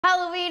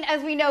Halloween,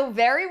 as we know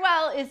very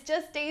well, is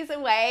just days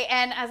away,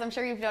 and as I'm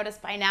sure you've noticed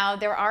by now,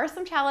 there are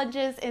some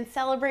challenges in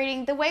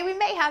celebrating the way we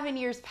may have in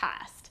years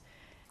past.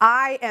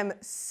 I am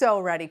so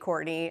ready,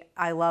 Courtney.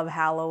 I love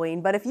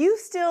Halloween, but if you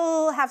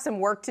still have some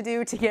work to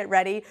do to get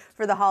ready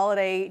for the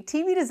holiday,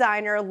 TV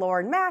designer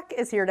Makk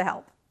is here to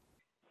help.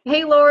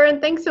 Hey, Lauren,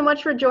 thanks so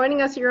much for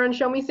joining us here on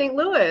Show Me St.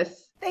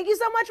 Louis. Thank you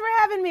so much for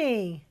having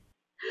me.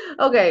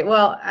 Okay,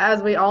 well,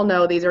 as we all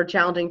know, these are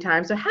challenging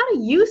times. So how do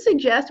you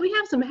suggest we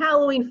have some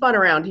Halloween fun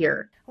around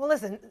here? Well,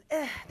 listen,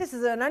 this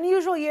is an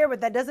unusual year,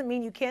 but that doesn't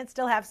mean you can't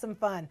still have some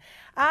fun.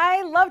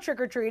 I love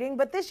trick-or-treating,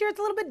 but this year it's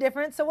a little bit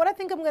different. So what I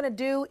think I'm going to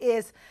do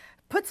is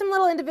put some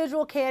little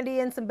individual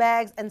candy in some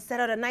bags and set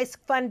out a nice,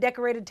 fun,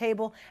 decorated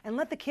table and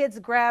let the kids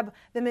grab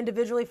them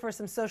individually for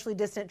some socially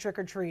distant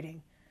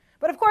trick-or-treating.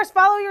 But of course,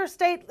 follow your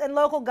state and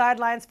local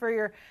guidelines for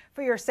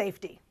your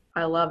safety.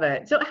 I love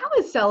it. So how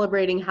is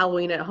celebrating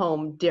Halloween at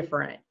home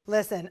different?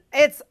 Listen,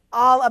 it's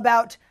all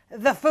about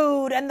the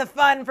food and the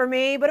fun for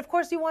me, but of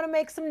course you want to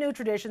make some new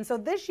traditions. So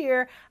this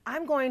year,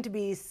 I'm going to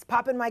be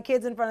popping my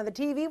kids in front of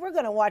the TV. We're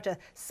going to watch a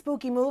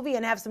spooky movie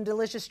and have some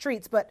delicious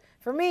treats. But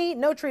for me,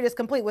 no treat is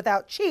complete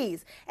without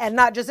cheese. And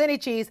not just any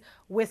cheese,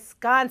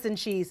 Wisconsin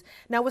cheese.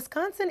 Now,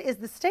 Wisconsin is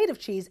the state of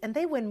cheese, and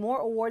they win more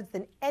awards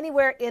than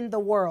anywhere in the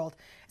world.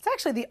 It's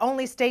actually the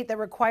only state that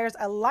requires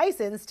a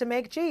license to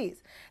make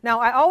cheese. Now,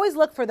 I always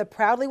look for the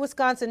Proudly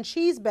Wisconsin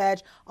cheese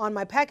badge on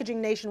my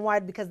packaging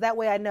nationwide because that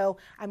way I know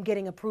I'm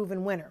getting a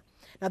proven winner.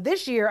 Now,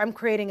 this year, I'm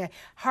creating a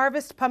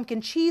Harvest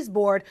Pumpkin Cheese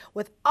board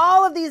with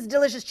all of these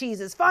delicious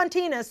cheeses,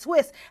 Fontina,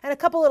 Swiss, and a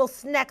couple little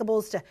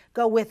snackables to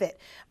go with it.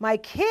 My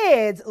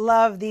kids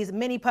love these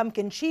mini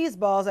pumpkin cheese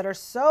balls that are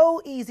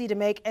so easy to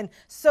make and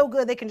so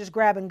good they can just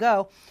grab and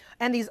go.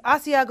 And these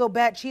Asiago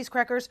bat cheese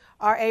crackers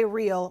are a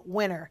real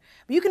winner.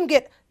 But you can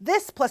get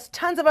this plus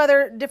tons of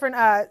other different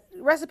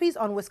recipes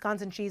on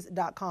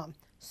wisconsincheese.com.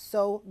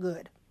 So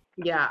good.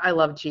 Yeah, I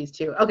love cheese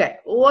too. Okay,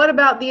 what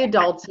about the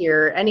adults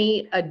here?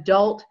 Any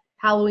adult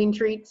Halloween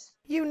treats?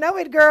 You know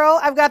it, girl.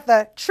 I've got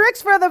the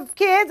tricks for the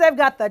kids. I've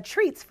got the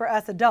treats for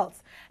us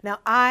adults. Now,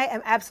 I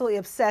am absolutely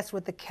obsessed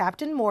with the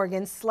Captain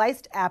Morgan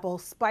sliced apple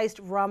spiced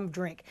rum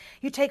drink.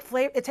 It takes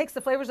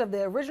the flavors of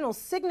the original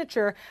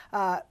signature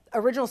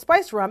original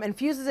spiced rum and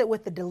fuses it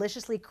with the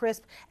deliciously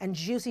crisp and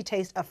juicy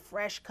taste of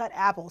fresh cut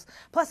apples.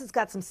 Plus, it's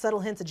got some subtle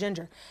hints of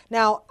ginger.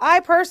 Now, I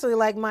personally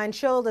like mine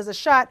chilled as a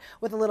shot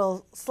with a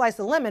little slice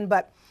of lemon,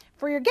 but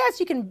for your guests,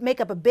 you can make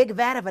up a big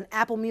vat of an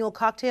apple mule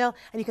cocktail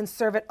and you can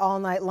serve it all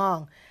night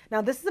long. Now,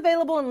 this is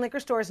available in liquor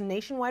stores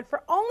nationwide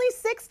for only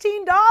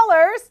 $16,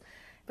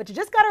 but you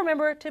just got to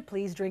remember to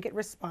please drink it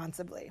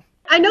responsibly.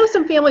 I know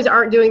some families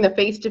aren't doing the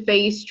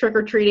face-to-face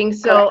trick-or-treating,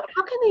 so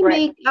how can they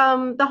make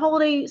the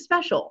holiday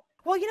special?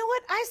 Well, you know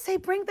what? I say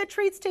bring the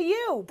treats to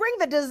you. Bring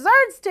the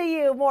desserts to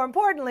you, more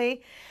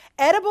importantly.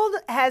 Edible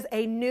has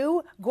a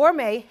new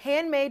gourmet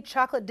handmade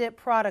chocolate dip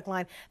product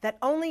line that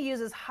only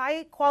uses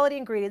high quality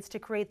ingredients to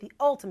create the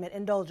ultimate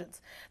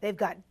indulgence. They've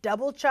got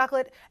double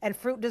chocolate and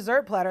fruit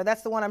dessert platter.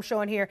 That's the one I'm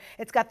showing here.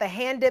 It's got the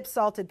hand dipped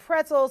salted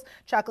pretzels,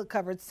 chocolate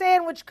covered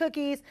sandwich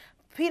cookies,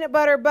 peanut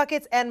butter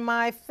buckets, and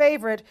my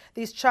favorite,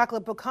 these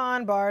chocolate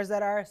pecan bars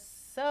that are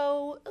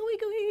so ooey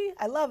gooey.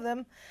 I love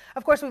them.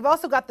 Of course, we've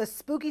also got the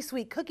spooky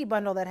sweet cookie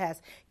bundle that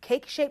has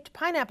cake-shaped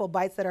pineapple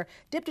bites that are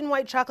dipped in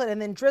white chocolate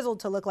and then drizzled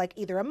to look like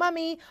either a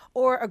mummy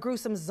or a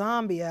gruesome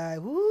zombie.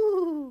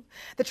 Woo!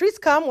 The treats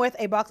come with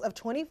a box of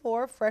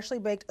 24 freshly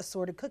baked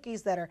assorted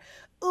cookies that are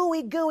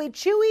ooey gooey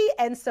chewy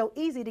and so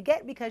easy to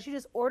get because you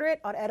just order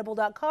it on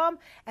edible.com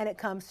and it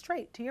comes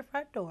straight to your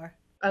front door.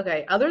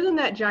 Okay, other than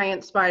that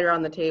giant spider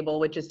on the table,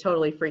 which is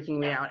totally freaking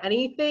me out,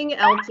 anything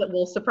else that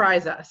will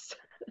surprise us?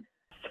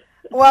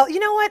 Well, you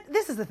know what?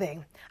 This is the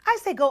thing. I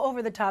say go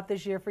over the top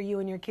this year for you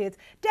and your kids.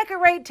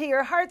 Decorate to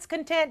your heart's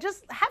content.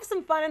 Just have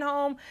some fun at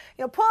home.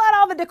 You know, pull out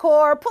all the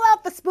decor, pull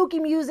out the spooky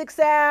music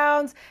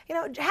sounds, you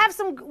know, have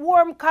some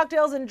warm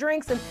cocktails and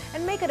drinks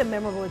and make it a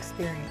memorable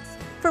experience.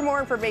 For more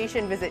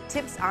information, visit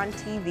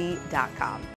tipsontv.com.